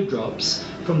snowdrops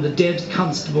from the dead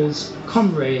constable's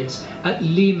comrades at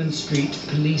Leman Street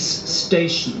Police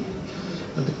Station.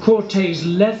 And the cortege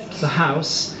left the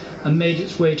house and made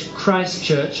its way to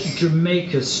Christchurch,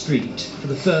 Jamaica Street for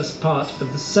the first part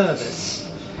of the service.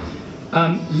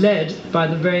 Led by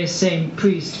the very same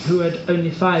priest who had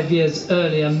only 5 years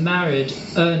earlier married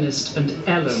Ernest and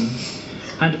Ellen,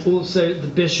 and also the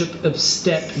Bishop of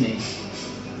Stepney.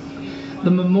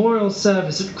 The memorial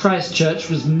service at Christchurch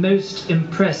was most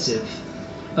impressive.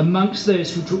 Amongst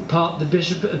those who took part, the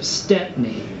Bishop of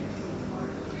Stepney,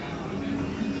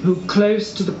 who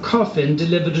close to the coffin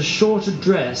delivered a short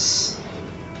address.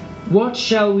 "What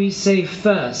shall we say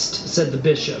first?" said the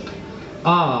bishop.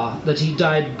 "Ah, that he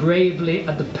died bravely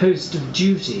at the post of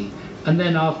duty," and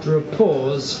then after a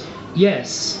pause,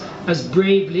 "Yes, as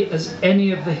bravely as any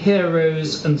of the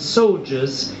heroes and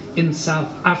soldiers in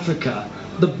South Africa.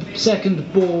 The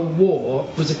Second Boer War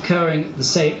was occurring at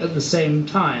the same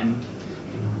time."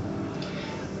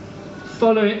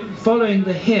 Following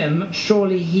the hymn,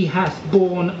 "Surely he hath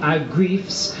borne our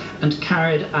griefs and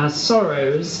carried our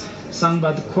sorrows," sung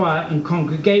by the choir and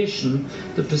congregation,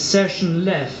 the procession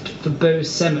left for Bow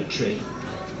Cemetery.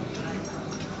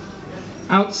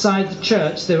 Outside the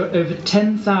church there were over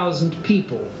 10,000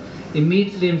 people.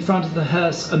 Immediately in front of the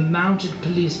hearse a mounted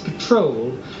police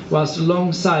patrol, whilst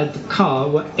alongside the car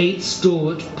were 8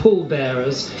 stalwart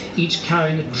pallbearers, each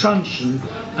carrying a truncheon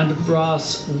and a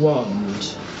brass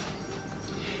wand.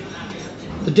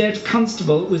 The dead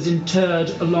constable was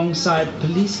interred alongside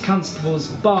Police Constable's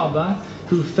barber,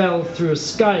 who fell through a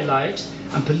skylight,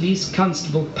 and Police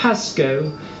Constable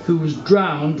Pascoe, who was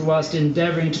drowned whilst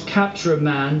endeavouring to capture a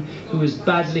man who was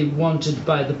badly wanted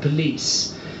by the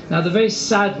police. Now, the very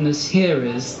sadness here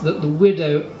is that the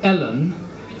widow Ellen,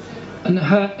 and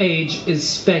her age is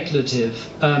speculative.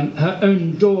 Her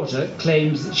own daughter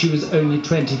claims that she was only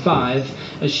 25,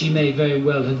 as she may very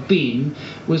well have been,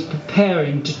 was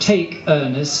preparing to take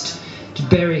Ernest to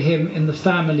bury him in the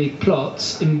family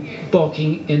plots in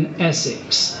Bocking in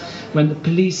Essex, when the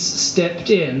police stepped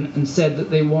in and said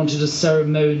that they wanted a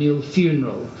ceremonial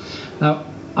funeral. Now,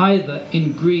 either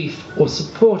in grief or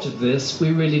support of this,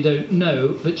 we really don't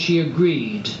know, but she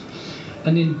agreed.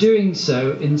 And in doing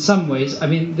so, in some ways, I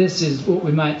mean, this is what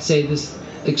we might say this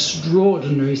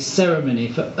extraordinary ceremony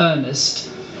for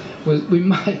Ernest was, we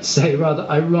might say rather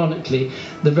ironically,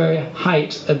 the very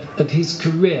height of his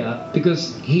career,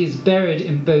 because he is buried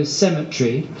in Bow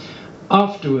Cemetery.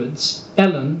 Afterwards,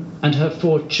 Ellen and her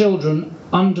 4 children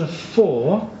under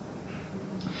 4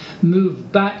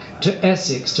 moved back to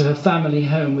Essex, to her family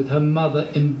home with her mother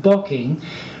in Bocking,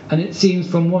 and it seems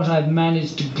from what I've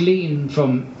managed to glean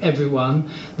from everyone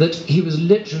that he was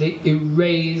literally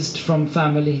erased from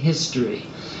family history.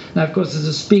 Now, of course, as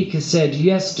a speaker said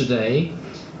yesterday,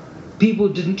 people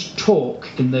didn't talk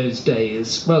in those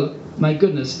days. Well, my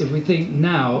goodness, if we think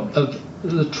now of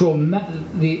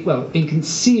the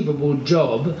inconceivable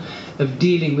job of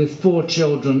dealing with 4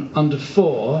 children under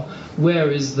 4,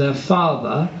 where is their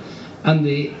father, and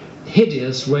the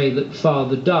hideous way that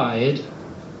father died,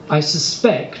 I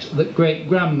suspect that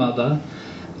great-grandmother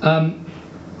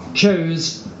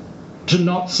chose to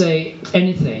not say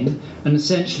anything and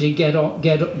essentially get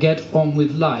on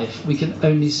with life. We can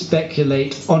only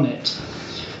speculate on it.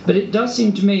 But it does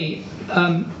seem to me,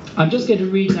 I'm just going to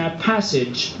read now a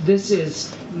passage. This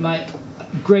is my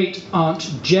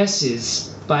great-aunt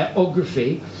Jessie's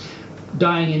biography,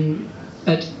 dying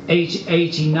at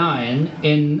 89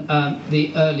 in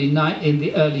the early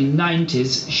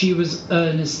 90s. She was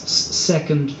Ernest's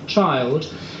second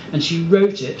child, and she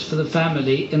wrote it for the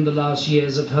family in the last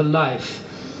years of her life.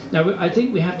 Now, I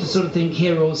think we have to sort of think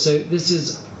here also, this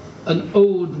is an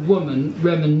old woman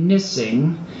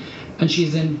reminiscing, and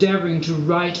she's endeavouring to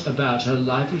write about her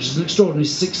life, which is an extraordinarily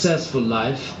successful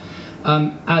life,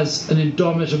 as an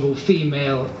indomitable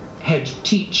female head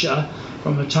teacher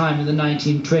from a time in the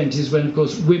 1920s when, of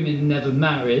course, women never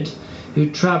married, who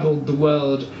travelled the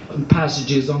world on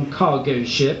passages on cargo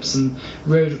ships and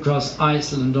rode across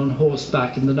Iceland on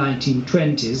horseback in the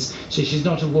 1920s. So she's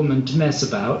not a woman to mess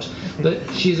about, but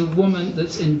she's a woman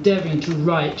that's endeavouring to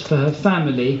write for her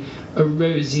family a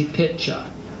rosy picture.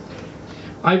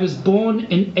 I was born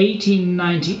in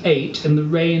 1898 in the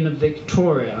reign of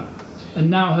Victoria,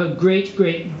 and now her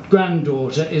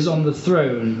great-great-granddaughter is on the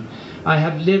throne. I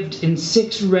have lived in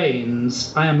 6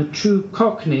 reigns. I am a true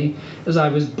Cockney, as I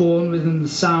was born within the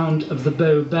sound of the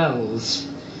Bow Bells.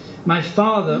 My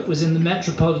father was in the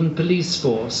Metropolitan Police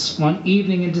Force. One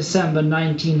evening in December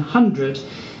 1900,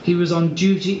 he was on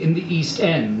duty in the East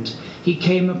End. He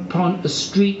came upon a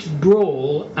street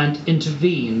brawl and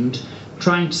intervened,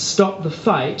 trying to stop the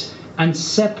fight and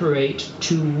separate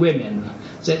 2 women.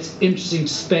 So it's interesting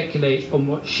to speculate on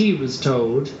what she was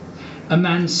told. A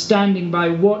man standing by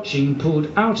watching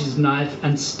pulled out his knife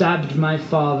and stabbed my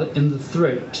father in the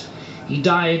throat. He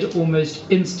died almost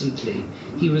instantly.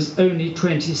 He was only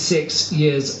 26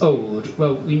 years old.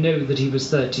 Well, we know that he was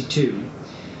 32.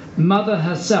 Mother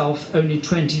herself, only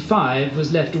 25,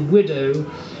 was left a widow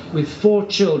with 4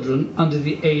 children under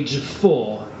the age of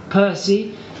 4.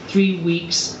 Percy, 3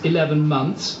 weeks, 11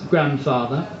 months,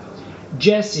 grandfather.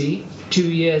 Jessie, 2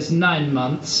 years, 9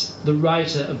 months, the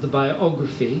writer of the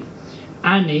biography.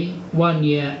 Annie, 1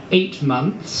 year, 8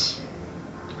 months,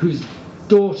 whose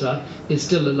daughter is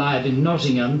still alive in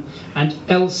Nottingham, and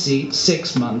Elsie,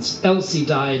 6 months. Elsie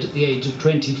died at the age of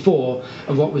 24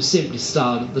 of what was simply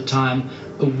styled at the time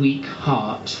a weak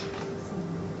heart.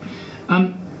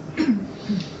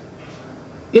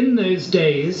 In those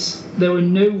days, there were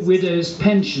no widows'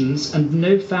 pensions and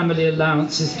no family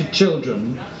allowances for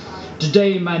children.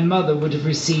 Today, my mother would have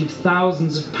received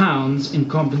thousands of pounds in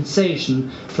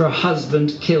compensation for a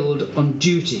husband killed on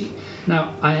duty.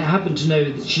 Now, I happen to know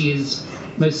that she is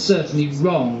most certainly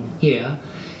wrong here,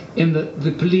 in that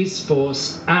the police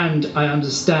force and, I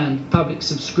understand, public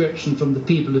subscription from the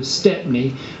people of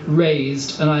Stepney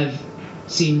raised, and I've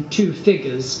seen 2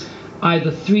 figures,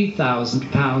 either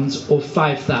 £3,000 or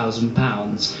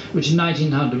 £5,000, which in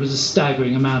 1900 was a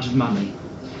staggering amount of money.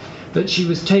 But she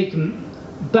was taken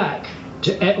back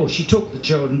to, or she took the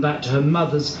children back to her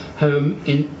mother's home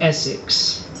in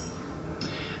Essex.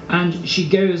 And she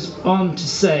goes on to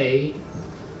say,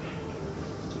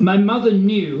 my mother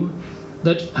knew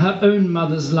that her own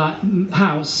mother's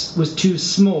house was too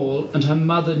small and her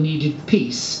mother needed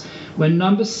peace. When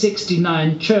number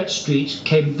 69 Church Street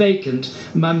came vacant,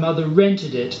 my mother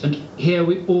rented it, and here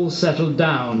we all settled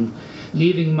down,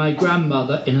 leaving my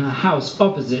grandmother in her house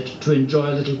opposite to enjoy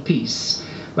a little peace.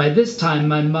 By this time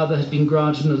my mother had been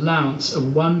granted an allowance of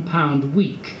 £1 a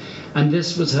week, and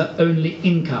this was her only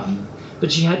income.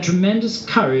 But she had tremendous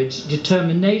courage,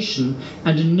 determination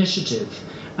and initiative,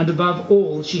 and above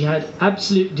all she had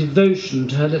absolute devotion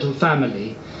to her little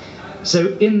family.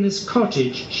 So in this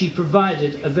cottage she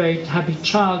provided a very happy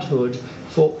childhood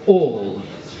for all.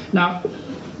 Now,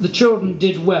 the children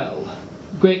did well.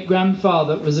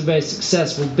 Great-grandfather was a very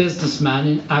successful businessman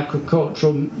in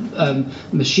agricultural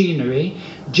machinery.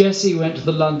 Jessie went to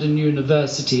the London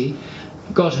University,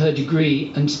 got her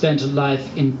degree and spent a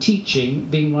life in teaching,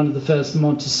 being one of the first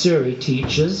Montessori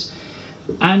teachers.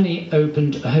 Annie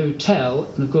opened a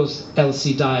hotel, and of course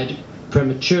Elsie died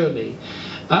prematurely.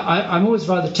 I'm always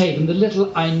rather taken. The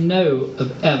little I know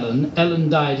of Ellen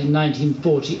died in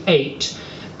 1948,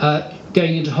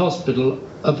 going into hospital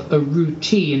of a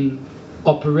routine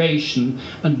operation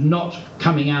and not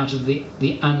coming out of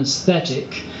the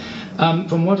anaesthetic.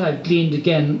 From what I've gleaned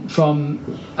again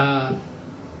from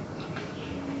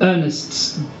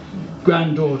Ernest's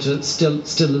granddaughter,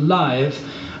 still alive,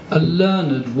 a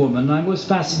learned woman. I was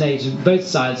fascinated, both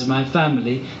sides of my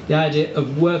family, the idea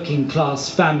of working class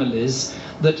families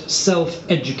that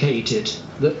self-educated,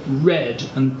 that read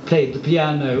and played the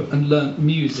piano and learnt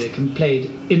music and played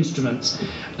instruments.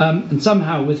 And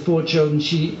somehow with 4 children,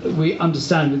 we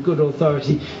understand with good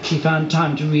authority, she found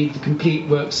time to read the complete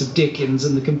works of Dickens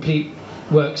and the complete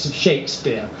works of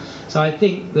Shakespeare. So I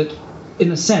think that,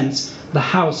 in a sense, the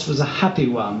house was a happy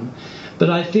one. But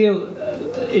I feel,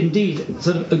 indeed,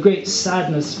 sort of a great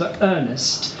sadness for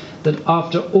Ernest that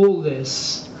after all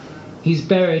this, he's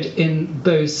buried in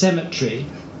Bow Cemetery.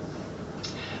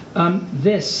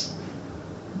 This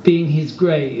being his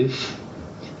grave,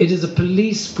 it is a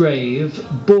police grave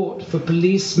bought for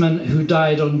policemen who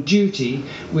died on duty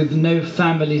with no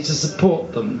family to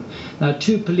support them. Now,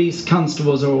 2 police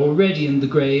constables are already in the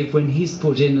grave when he's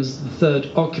put in as the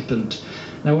 3rd occupant.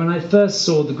 Now, when I first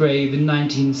saw the grave in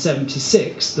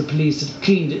 1976, the police had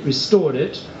cleaned it, restored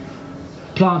it,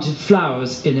 planted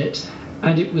flowers in it,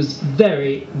 and it was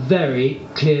very, very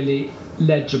clearly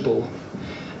legible.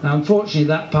 Now, unfortunately,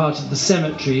 that part of the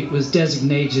cemetery was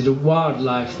designated a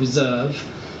wildlife reserve.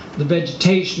 The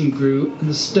vegetation grew and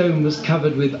the stone was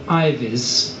covered with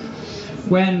ivies.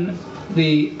 When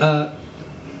the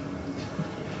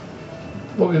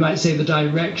what we might say the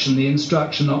direction, the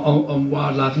instruction on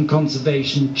wildlife and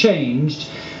conservation changed,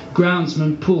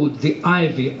 groundsmen pulled the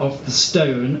ivy off the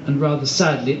stone, and rather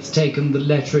sadly it's taken the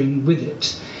lettering with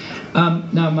it.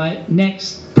 Now my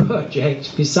next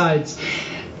project, besides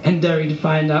endeavouring to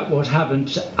find out what happened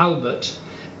to Albert,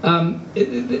 and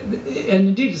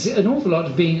indeed it's an awful lot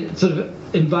of being sort of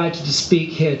invited to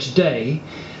speak here today.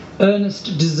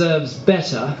 Ernest deserves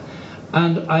better,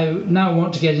 and I now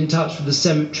want to get in touch with the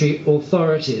cemetery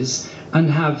authorities and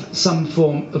have some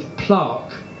form of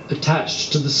plaque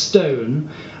attached to the stone.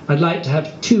 I'd like to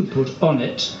have 2 put on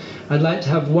it. I'd like to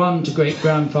have one to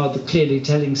great-grandfather clearly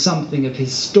telling something of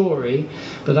his story,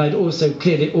 but I'd also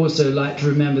clearly also like to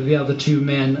remember the other 2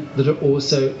 men that are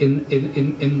also in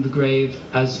the grave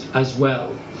as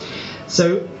well.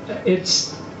 So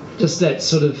it's just, let's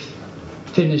sort of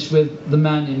finish with the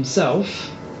man himself.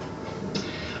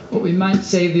 What we might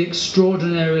say the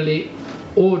extraordinarily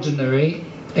ordinary,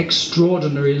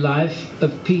 extraordinary life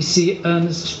of P.C.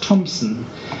 Ernest Thompson,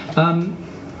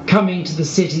 coming to the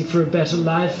city for a better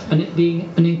life and it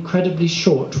being an incredibly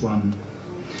short one.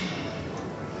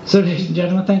 So, ladies and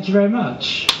gentlemen, thank you very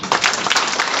much.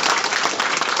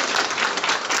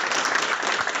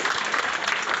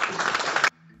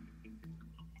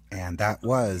 And that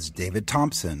was David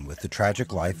Thompson with the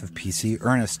tragic life of P.C.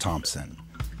 Ernest Thompson.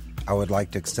 I would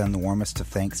like to extend the warmest of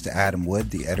thanks to Adam Wood,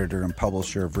 the editor and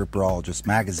publisher of Ripperologist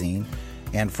magazine,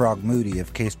 and Frog Moody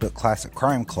of Casebook Classic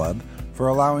Crime Club for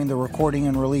allowing the recording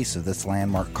and release of this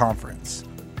landmark conference.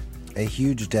 A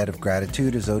huge debt of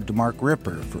gratitude is owed to Mark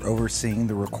Ripper for overseeing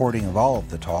the recording of all of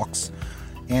the talks,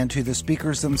 and to the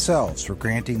speakers themselves for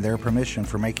granting their permission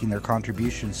for making their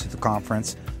contributions to the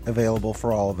conference available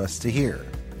for all of us to hear.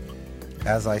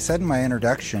 As I said in my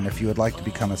introduction, if you would like to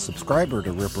become a subscriber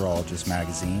to Ripperologist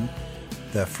magazine,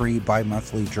 the free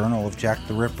bi-monthly journal of Jack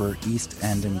the Ripper, East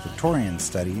End and Victorian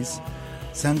studies,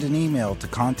 send an email to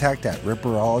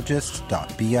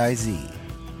contact@ripperologist.biz.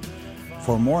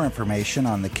 For more information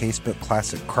on the Casebook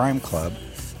Classic Crime Club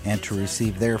and to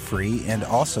receive their free and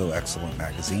also excellent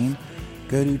magazine,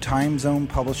 go to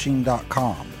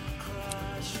timezonepublishing.com.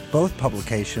 Both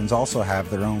publications also have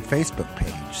their own Facebook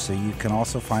page, so you can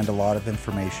also find a lot of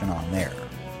information on there.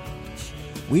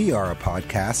 We are a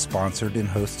podcast sponsored and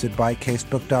hosted by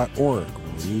Casebook.org,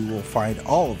 where you will find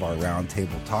all of our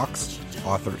roundtable talks,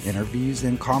 author interviews,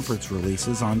 and conference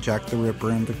releases on Jack the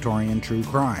Ripper and Victorian true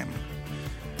crime.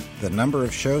 The number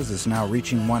of shows is now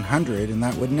reaching 100, and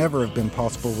that would never have been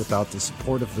possible without the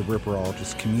support of the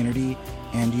Ripperologist community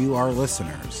and you, our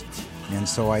listeners. And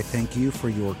so I thank you for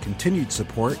your continued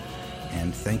support,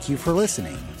 and thank you for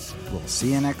listening. We'll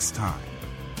see you next time.